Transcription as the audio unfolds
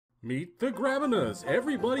Meet the Grabiners,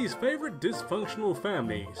 everybody's favorite dysfunctional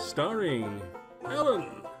family, starring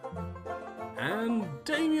Ellen and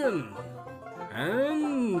Damien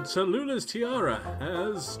and Talula's tiara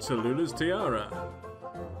as Talula's tiara.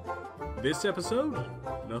 This episode,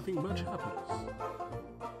 nothing much happens.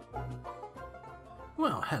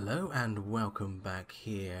 Well, hello and welcome back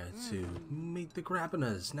here to Meet the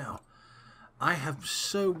Grabiners. Now, I have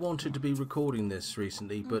so wanted to be recording this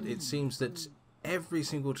recently, but it seems that every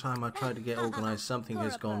single time I try to get organised, something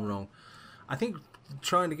has gone wrong. I think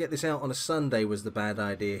trying to get this out on a Sunday was the bad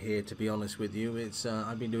idea here, to be honest with you. It's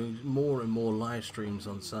I've been doing more and more live streams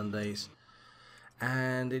on Sundays,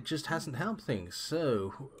 and it just hasn't helped things.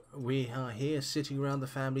 So we are here sitting around the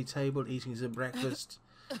family table eating some breakfast.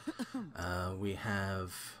 We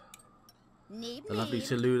have the lovely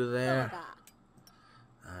Talula there.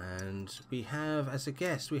 And we have, as a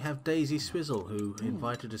guest, we have Daisy Swizzle, who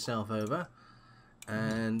invited herself over.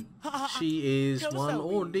 And she is one,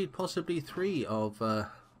 or indeed possibly three, of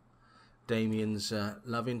Damien's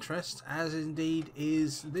love interests, as indeed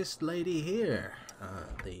is this lady here,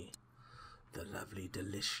 the lovely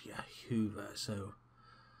Delicia Hoover. So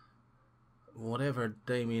whatever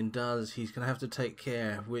Damien does, he's going to have to take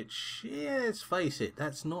care, which, yeah, let's face it,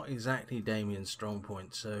 that's not exactly Damien's strong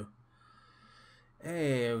point, so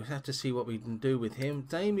hey, we'll have to see what we can do with him.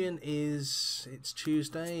 Damien it's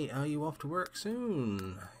Tuesday. Are you off to work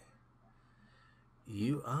soon?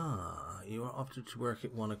 You are. You are off to work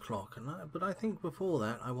at 1 o'clock. But I think before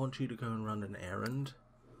that, I want you to go and run an errand.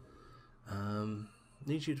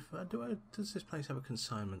 Need you to... does this place have a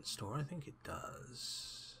consignment store? I think it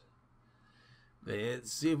does.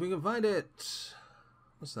 Let's see if we can find it.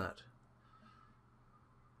 What's that?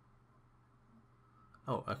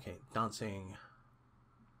 Oh, okay. Dancing.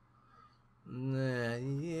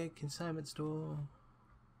 Yeah, consignment store.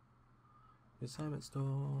 Consignment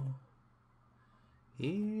store.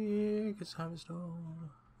 Here, consignment store.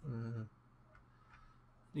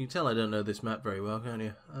 You can tell I don't know this map very well, can't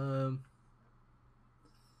you?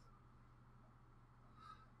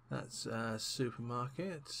 That's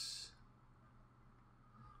supermarket.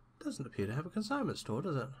 Doesn't appear to have a consignment store,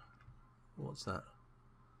 does it? What's that?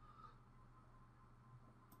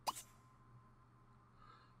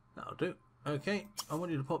 That'll do. Okay, I want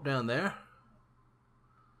you to pop down there.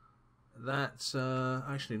 That's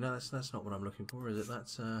actually no, that's not what I'm looking for, is it?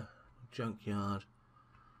 That's junkyard.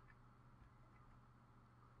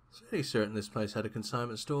 It's pretty certain this place had a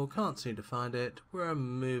consignment store. Can't seem to find it. We're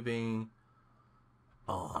moving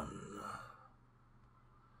on.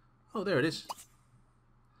 Oh, there it is.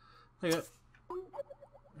 There you go.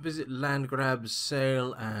 Visit land grab,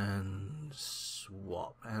 sale and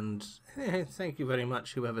swap. And thank you very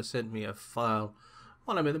much, whoever sent me a file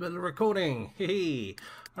while I'm in the middle of recording. Hee.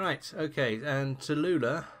 Right, okay, and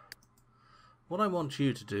Talula, what I want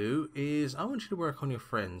you to do is I want you to work on your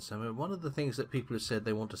friends. I mean, one of the things that people have said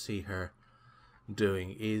they want to see her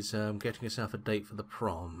doing is getting herself a date for the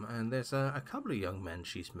prom. And there's a couple of young men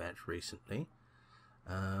she's met recently.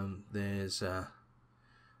 There's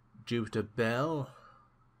Jupiter Bell,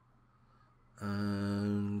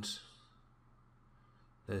 and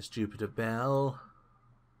there's Jupiter Bell.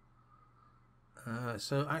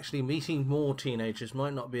 So actually meeting more teenagers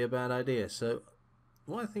might not be a bad idea. So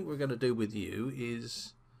what I think we're going to do with you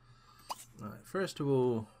is, first of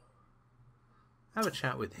all, have a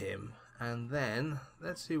chat with him, and then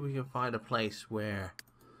let's see if we can find a place where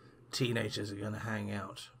teenagers are going to hang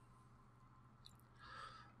out.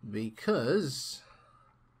 Because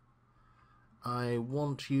I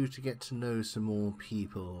want you to get to know some more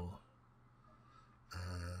people.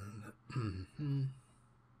 And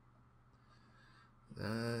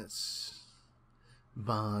that's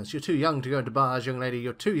bars. You're too young to go into bars, young lady.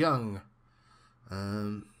 You're too young.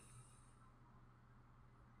 Where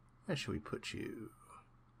should we put you?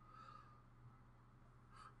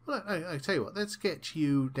 Well, I tell you what. Let's get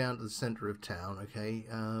you down to the centre of town. Okay.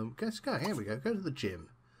 Let's go. Here we go. Go to the gym.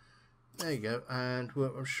 There you go, and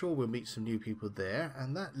I'm sure we'll meet some new people there,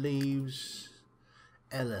 and that leaves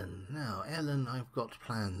Ellen. Now, Ellen, I've got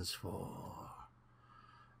plans for.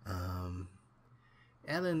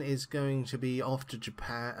 Ellen is going to be off to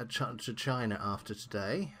Japan, to China after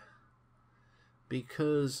today,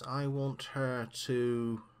 because I want her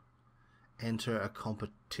to enter a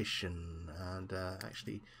competition and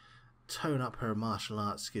actually tone up her martial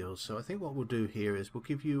arts skills. So I think what we'll do here is we'll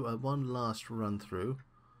give you one last run through.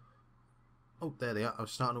 Oh, there they are. I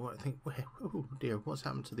was starting to think, oh dear, what's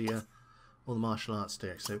happened to the all the martial arts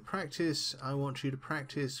there? So practice. I want you to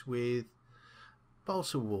practice with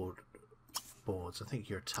balsa wood boards. I think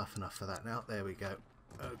you're tough enough for that now. There we go.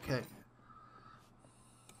 Okay.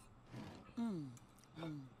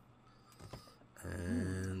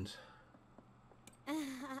 And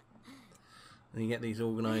you get these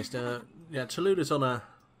organised. Yeah, Talula's on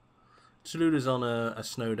a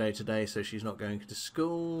snow day today, so she's not going to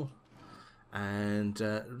school. And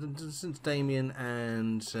since Damien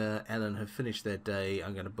and Ellen have finished their day,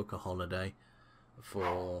 I'm going to book a holiday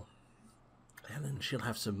for Ellen.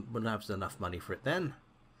 We'll have enough money for it then.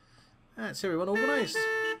 That's everyone organised.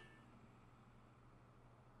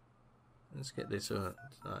 Let's get this.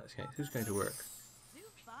 Okay, who's going to work?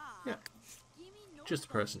 Yeah, just a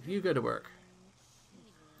person. You go to work.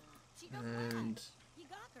 And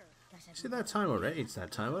is it that time already? It's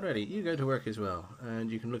that time already. You go to work as well,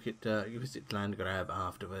 and you can look at you visit Land Grab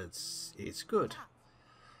afterwards. It's good.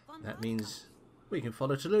 That means we can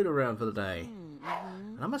follow Talula around for the day.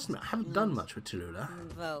 And I must admit, I haven't done much with Talula,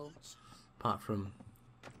 apart from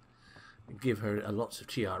give her lots of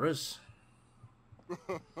tiaras.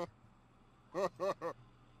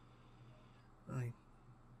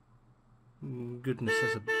 Goodness,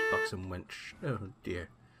 that's a buxom wench. Oh dear.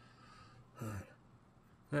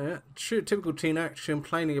 True, typical teen act,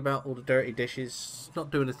 complaining about all the dirty dishes, not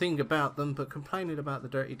doing a thing about them, but complaining about the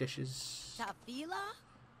dirty dishes.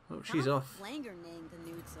 Oh, she's off.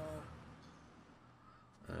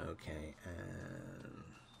 Okay,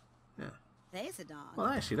 yeah. Well,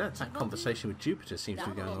 actually, that conversation with Jupiter seems to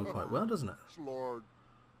be going on quite well, doesn't it? What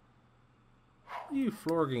are you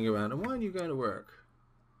flogging around, and why aren't you going to work?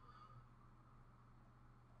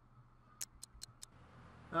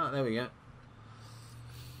 Ah, there we go.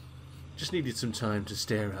 Just needed some time to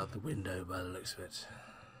stare out the window by the looks of it.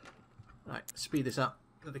 Right, speed this up,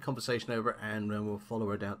 get the conversation over, and then we'll follow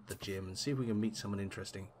her down to the gym and see if we can meet someone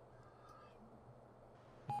interesting.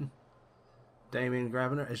 Damien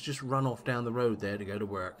Grabiner has just run off down the road there to go to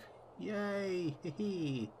work. Yay!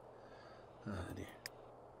 Hee. Oh dear.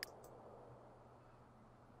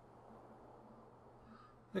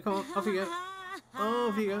 Now, come on, off you go.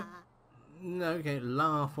 Off you go. No, okay,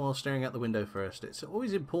 laugh while staring out the window first. It's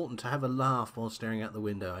always important to have a laugh while staring out the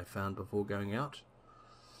window, I found, before going out.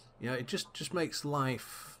 You know, it just makes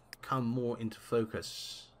life come more into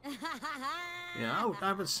focus. Yeah, I'll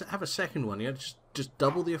have a second one. Yeah, just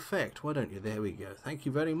double the effect. Why don't you? There we go. Thank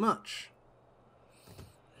you very much.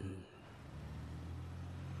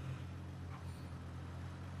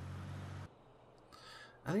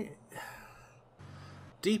 I think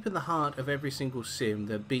deep in the heart of every single sim,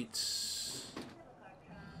 there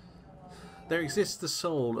exists the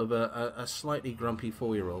soul of a slightly grumpy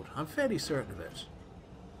 4-year-old. I'm fairly certain of it.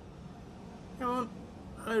 Come on,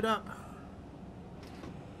 load up.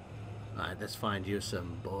 Alright, let's find you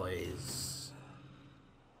some boys.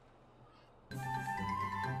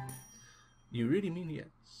 You really mean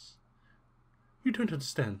yes? You don't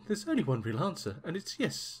understand. There's only one real answer, and it's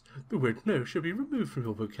yes. The word no should be removed from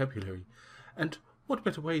your vocabulary. And what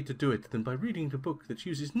better way to do it than by reading the book that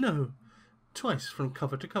uses no twice from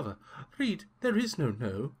cover to cover? Read There Is No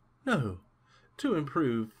No, No, to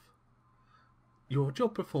improve your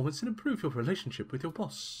job performance and improve your relationship with your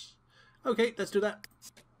boss. Okay, let's do that.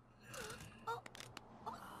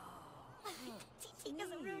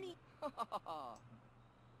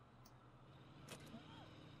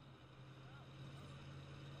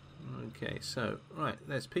 Okay, so, right,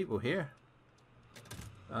 there's people here.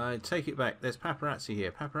 I take it back. There's paparazzi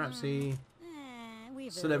here. Paparazzi,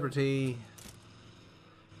 celebrity.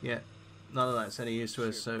 Yeah, none of that's any use to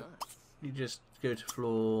us, so you just go to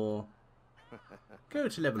floor... Go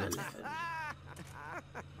to level 11.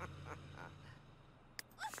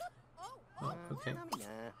 Oh, okay.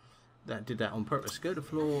 That did that on purpose. Go to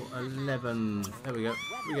floor 11. There we go.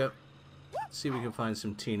 We go. See if we can find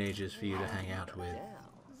some teenagers for you to hang out with.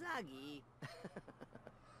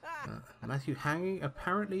 Matthew hanging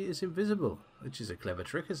apparently is invisible, which is a clever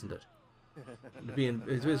trick, isn't it? To be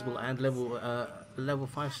invisible and level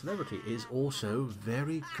 5 celebrity is also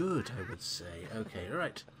very good, I would say. Okay,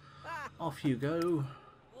 right. Off you go.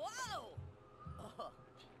 Oh,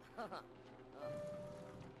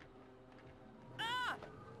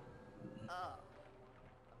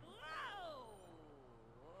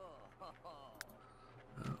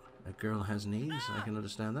 a girl has knees, I can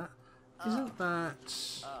understand that. Isn't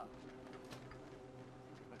that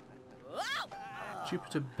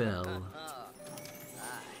Jupiter Bell?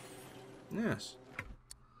 Yes.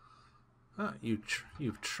 Ah,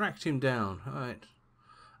 you've tracked him down. All right.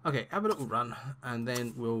 Okay, have a little run, and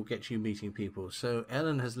then we'll get you meeting people. So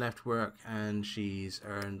Ellen has left work, and she's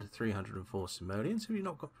earned 304 simoleons. Have you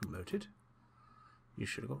not got promoted? You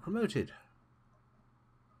should have got promoted.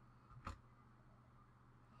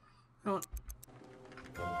 Come on.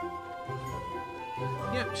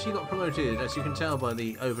 Yep, she got promoted, as you can tell by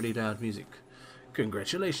the overly loud music.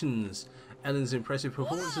 Congratulations! Ellen's impressive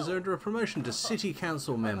performance has earned her a promotion to City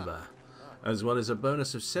Council member, as well as a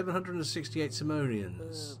bonus of 768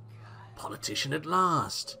 simoleons. Politician at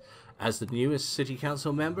last! As the newest City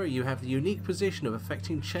Council member, you have the unique position of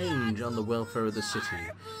effecting change on the welfare of the city.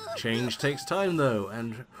 Change takes time, though,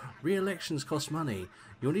 and re-elections cost money.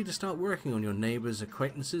 You'll need to start working on your neighbours,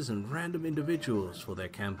 acquaintances, and random individuals for their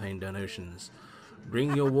campaign donations.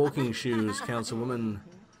 Bring your walking shoes, Councilwoman.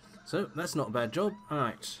 So, that's not a bad job.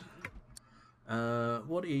 Alright.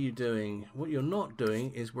 What are you doing? What you're not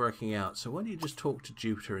doing is working out. So why don't you just talk to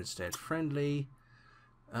Jupiter instead? Friendly.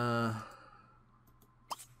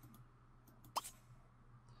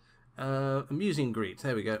 Amusing greet.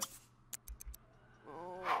 There we go.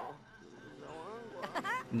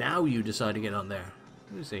 Now you decide to get on there.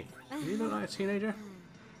 Who is he? Do you look like a teenager?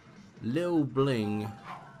 Lil Bling.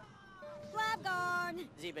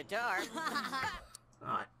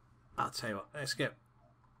 Alright. I'll tell you what. Let's get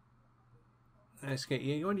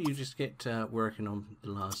you. Why don't you just get working on the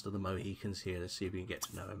last of the Mohicans here? Let's see if we can get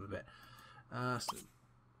to know him a bit. So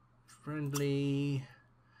friendly.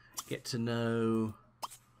 Get to know.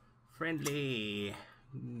 Friendly.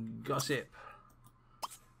 Gossip.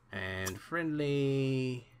 And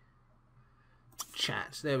friendly.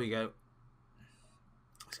 Chat. There we go.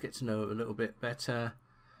 Let's get to know a little bit better.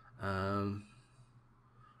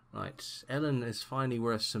 Right. Ellen is finally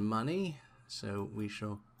worth some money. So we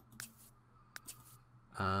shall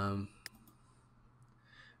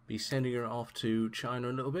be sending her off to China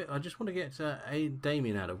a little bit. I just want to get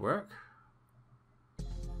Damien out of work.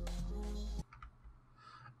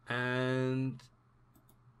 And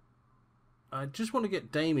I just want to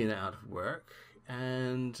get Damien out of work.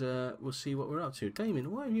 And we'll see what we're up to.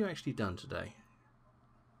 Damien, what have you actually done today?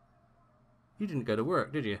 You didn't go to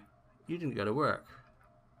work, did you? You didn't go to work.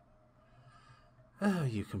 Oh,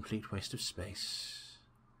 you complete waste of space.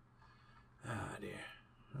 Ah, dear.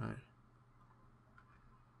 Right.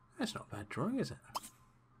 That's not a bad drawing, is it?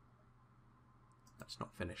 That's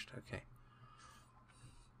not finished. Okay.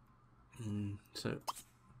 So,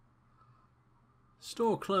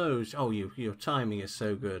 store closed. Oh, your timing is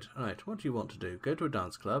so good. Alright, what do you want to do? Go to a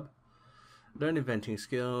dance club. Learn inventing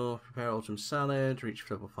skill. Prepare autumn salad.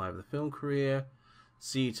 Reach level 5 of the film career.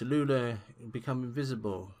 See Talula. Become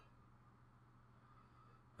invisible.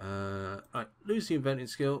 Right, lose the inventing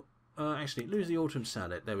skill. Actually, lose the autumn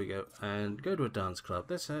salad. There we go. And go to a dance club.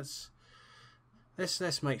 Let's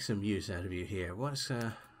make some use out of you here. What's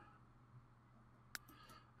why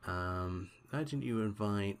didn't you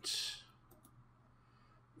invite?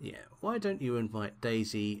 Yeah, why don't you invite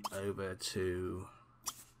Daisy over to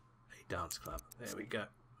a dance club? There we go.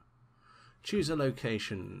 Choose a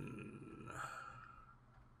location.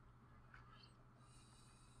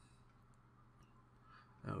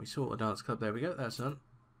 We saw a dance club. There we go. That's done.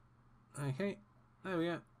 Okay. There we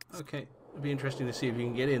go. Okay. It'll be interesting to see if you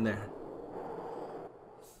can get in there.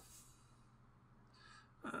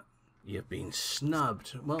 You've been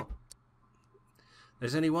snubbed. Well,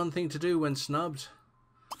 there's only one thing to do when snubbed.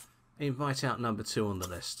 Invite out number 2 on the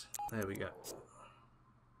list. There we go.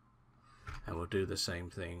 And we'll do the same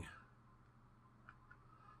thing.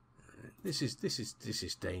 This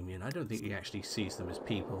is Damien. I don't think he actually sees them as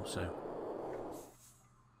people, so.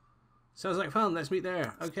 Sounds like fun. Let's meet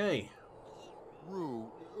there. Okay.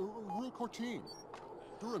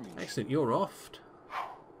 Excellent. You're off.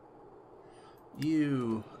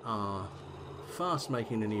 You are fast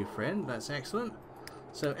making a new friend. That's excellent.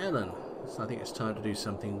 So Ellen, so I think it's time to do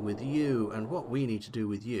something with you. And what we need to do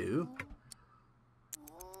with you.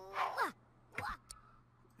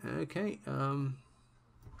 Okay.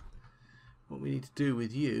 What we need to do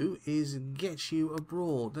with you is get you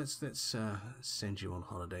abroad. Let's send you on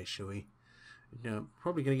holiday, shall we?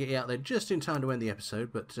 Probably going to get you out there just in time to end the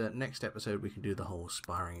episode, but next episode we can do the whole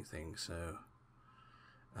sparring thing. So,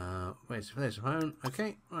 there's the phone.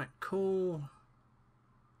 Okay, right, cool.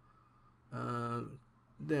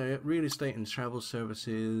 There, real estate and travel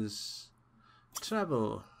services.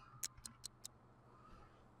 Travel.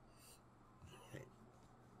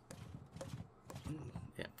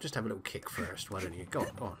 Yeah, just have a little kick first. Why don't you? Go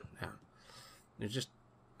on, go on. Yeah. You just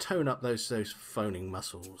tone up those phoning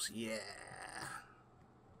muscles. Yeah.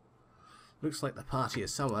 Looks like the party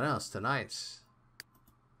is somewhere else tonight.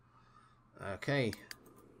 Okay.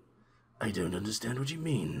 I don't understand what you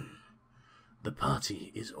mean. The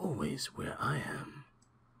party is always where I am.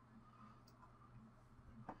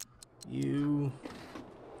 You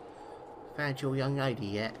found your young lady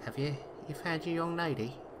yet, have you? You found your young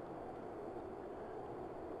lady?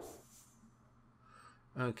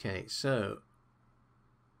 Okay, so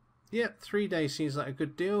Yep, 3 days seems like a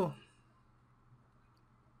good deal.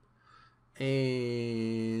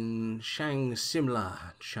 In Shangri-La,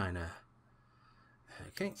 China.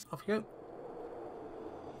 Okay, off you go.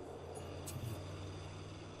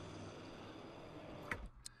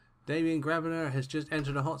 Damien Grabiner has just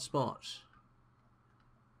entered a hotspot.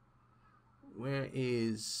 Where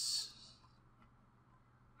is...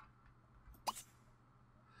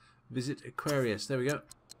 Visit Aquarius. There we go.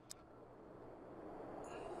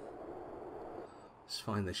 Let's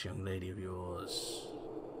find this young lady of yours.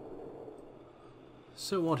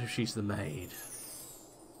 So what if she's the maid?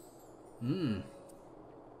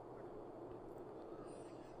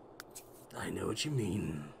 I know what you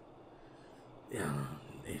mean. Yeah,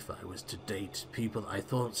 if I was to date people I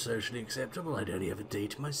thought socially acceptable, I'd only ever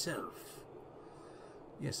date myself.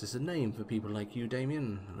 Yes, there's a name for people like you,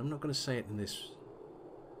 Damien, and I'm not going to say it in this.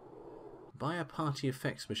 Buy a party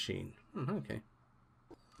effects machine. Okay.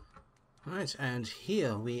 Right, and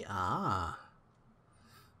here we are.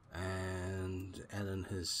 And Ellen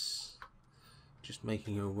has just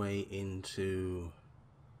making her way into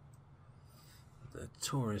the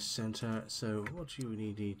tourist centre. So what do we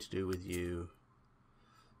need to do with you?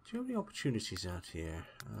 Do you have any opportunities out here?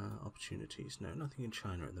 Opportunities? No, nothing in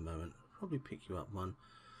China at the moment. Probably pick you up one.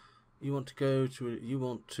 You want to go to? You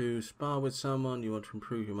want to spar with someone? You want to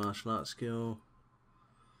improve your martial arts skill?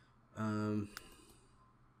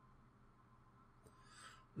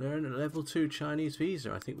 Learn a level 2 Chinese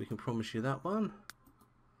visa. I think we can promise you that one.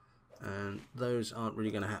 And those aren't really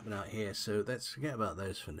going to happen out here, so let's forget about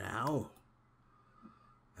those for now.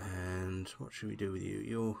 And what should we do with you?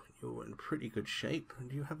 You're in pretty good shape.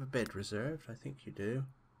 Do you have a bed reserved? I think you do.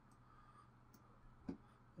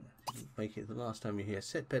 Didn't make it the last time you're here.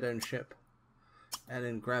 Set bed ownership.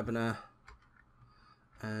 Ellen Grabiner.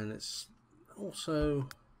 And it's also...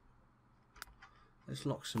 Let's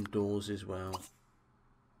lock some doors as well.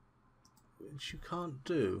 Which you can't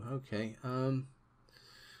do. Okay.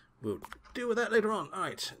 We'll deal with that later on.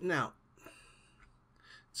 Alright, now.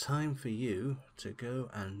 Time for you to go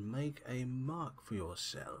and make a mark for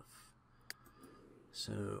yourself.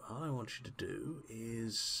 So all I want you to do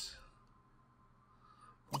is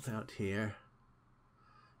pop out here,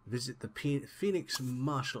 visit the Phoenix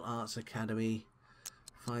Martial Arts Academy,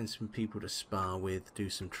 find some people to spar with, do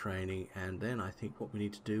some training, and then I think what we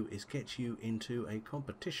need to do is get you into a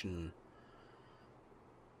competition.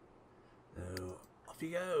 So off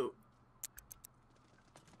you go.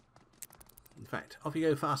 In fact, off you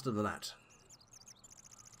go faster than that.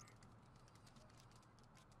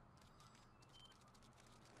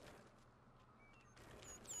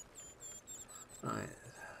 Right.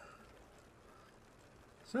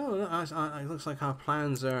 So it looks like our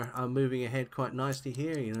plans are moving ahead quite nicely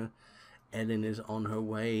here. You know, Ellen is on her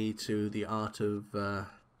way to the art of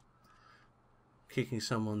kicking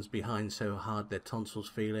someone's behind so hard their tonsils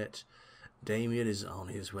feel it. Damien is on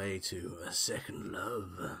his way to a second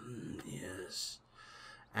love, yes.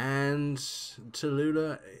 And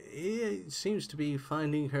Talula seems to be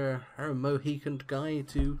finding her Mohican guy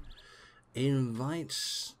to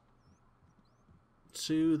invite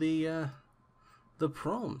to the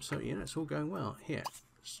prom. So, you know, it's all going well. Here,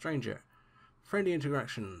 stranger. Friendly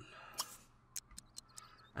interaction.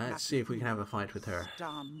 Let's see if we can have a fight with her.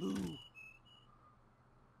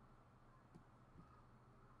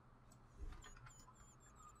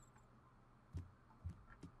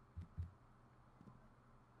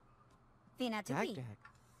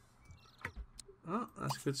 Oh,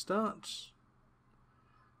 that's a good start.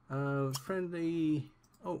 Friendly.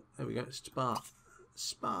 Oh, there we go. Spar.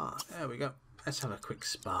 Spar. There we go. Let's have a quick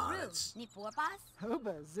spar. Let's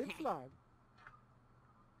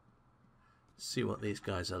see what these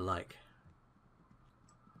guys are like.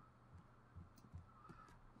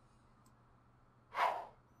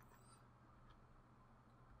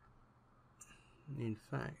 In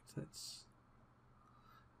fact, let's...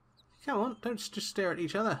 Come on, don't just stare at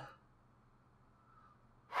each other.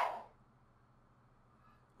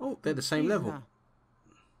 Oh, they're the same level.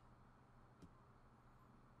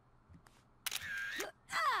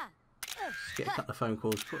 Let's get a couple of phone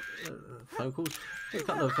calls. Get a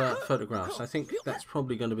couple of photographs. I think that's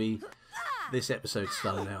probably going to be this episode's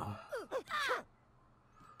style now.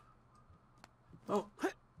 Oh,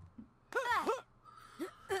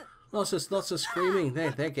 lots of screaming.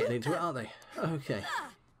 They're getting into it, aren't they? Okay.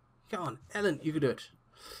 Come on, Ellen, you can do it.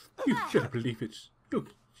 You can't believe it.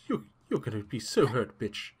 You're gonna be so hurt,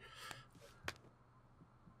 bitch.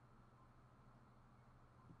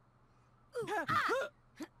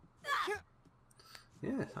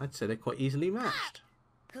 Yeah, I'd say they're quite easily matched.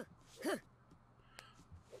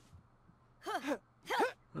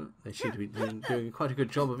 Oh, They seem to be doing quite a good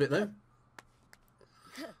job of it, though.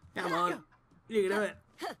 Come on. You can do it.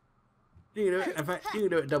 You can do it. In fact, you can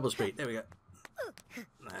do it double speed. There we go.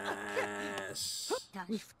 Nice.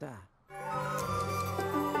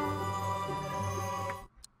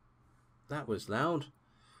 That was loud.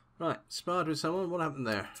 Right, sparred with someone. What happened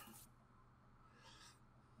there?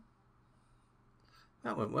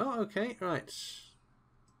 That went well. Okay, right.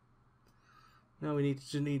 Now we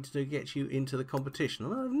need to get you into the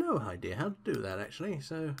competition. I have no idea how to do that actually.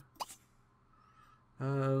 So,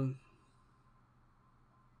 well,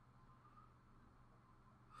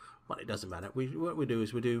 it doesn't matter. What we do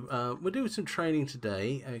is we'll do some training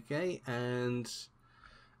today, okay, and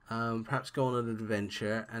perhaps go on an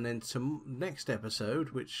adventure, and then some next episode,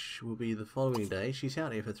 which will be the following day. She's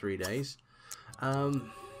out here for 3 days.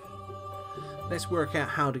 Let's work out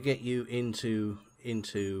how to get you into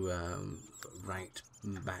ranked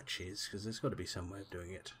matches, because there's got to be some way of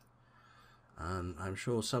doing it. And I'm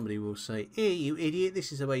sure somebody will say, "Hey, you idiot!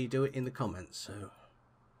 This is the way you do it," in the comments. So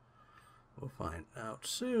we'll find out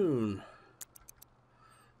soon.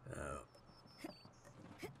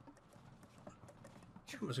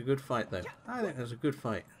 It was a good fight, though. I think it was a good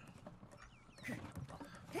fight.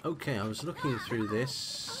 Okay, I was looking through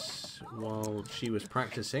this while she was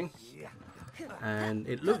practicing, and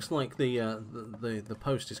it looks like the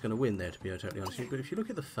post is going to win there, to be totally honest with you. But if you look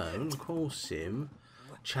at the phone, call sim,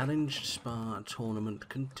 challenge spa tournament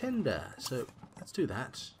contender. So let's do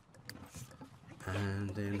that,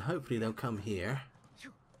 and then hopefully they'll come here,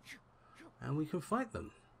 and we can fight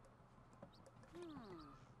them.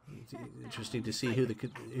 It's interesting to see who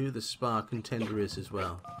the spa contender is as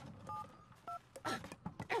well.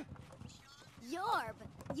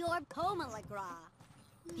 Yorb Pomalagra.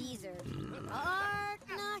 Beezer.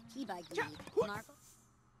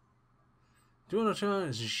 Do you want to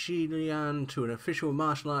challenge Xilian to an official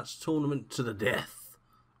martial arts tournament to the death?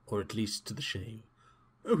 Or at least to the shame?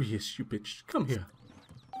 Oh yes, you bitch. Come here.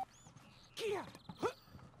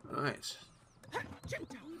 Right.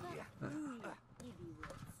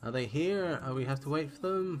 Are they here? We have to wait for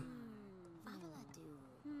them?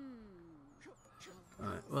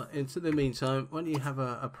 Alright, well, into the meantime, why don't you have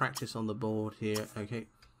a practice on the board here, okay?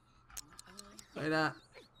 Like that.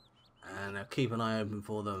 And I'll keep an eye open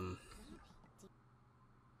for them.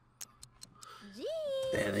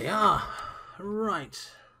 There they are.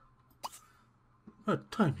 Right. What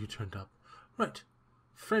time you turned up. Right.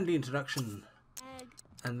 Friendly introduction.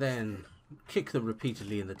 And then kick them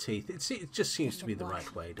repeatedly in the teeth. It just seems to be the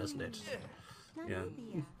right way, doesn't it? Yeah.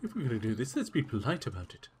 If we're going to do this, let's be polite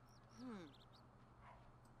about it.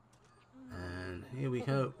 And here we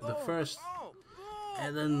go. The first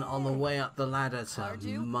Ellen on the way up the ladder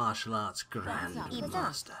to martial arts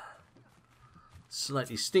grandmaster.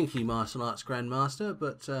 Slightly stinky martial arts grandmaster,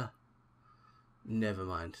 but never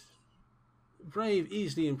mind. Brave,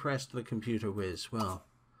 easily impressed the computer whiz. Well,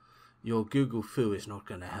 your Google foo is not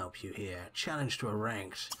going to help you here. Challenge to a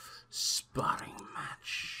ranked sparring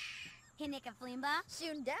match. Hinika Flimba.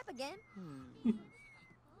 Soon dap again.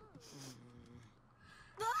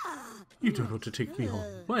 You don't want to take me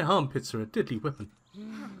on. My armpits are a deadly weapon.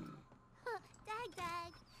 Dag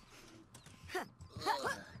dag.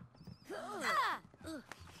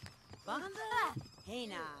 Hey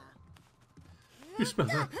now. You smell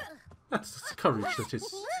that? That's the courage that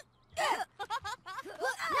is.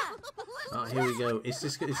 Oh, here we go. Is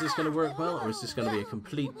this going to work well, or is this going to be a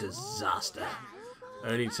complete disaster?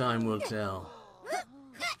 Only time will tell.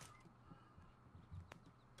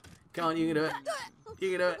 Come on, you can do it.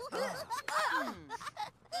 You can do it.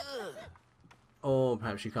 Or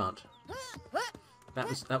perhaps you can't. That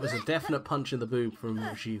was a definite punch in the boob from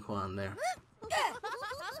Ji Huan there.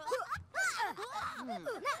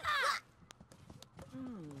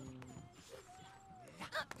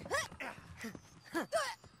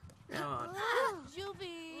 Come on.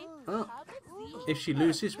 Oh, if she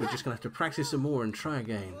loses, we're just going to have to practice some more and try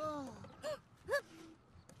again.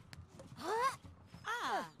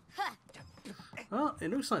 Oh, it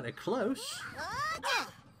looks like they're close.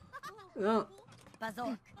 Oh.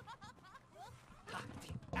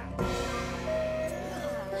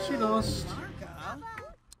 She lost.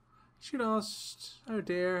 She lost. Oh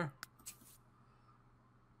dear.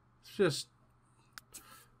 It's just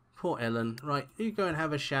poor Ellen. Right, you go and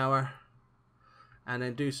have a shower and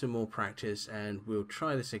then do some more practice, and we'll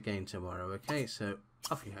try this again tomorrow, okay? So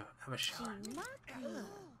off you go. Have a shower.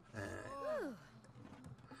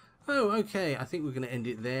 Oh, okay. I think we're going to end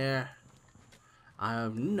it there. I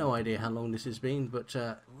have no idea how long this has been, but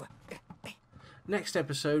next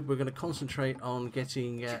episode we're going to concentrate on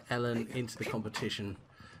getting Ellen into the competition.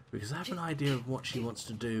 because I have an idea of what she wants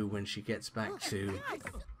to do when she gets back to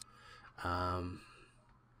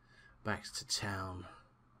town.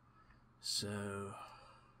 So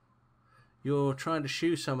you're trying to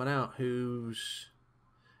shoo someone out who's...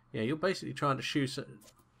 Yeah, you're basically trying to shoo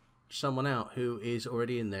someone out who is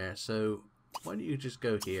already in there. So why don't you just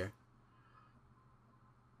go here?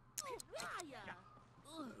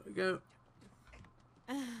 There we go.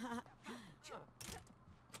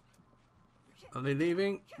 Are they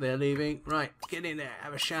leaving? They're leaving. Right, get in there.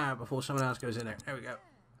 Have a shower before someone else goes in there. There we go.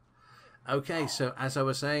 Okay, so as I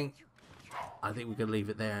was saying, I think we can leave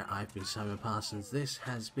it there. I've been Simon Parsons. This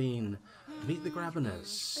has been Meet the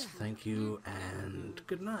Grabiners. Thank you and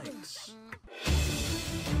good night.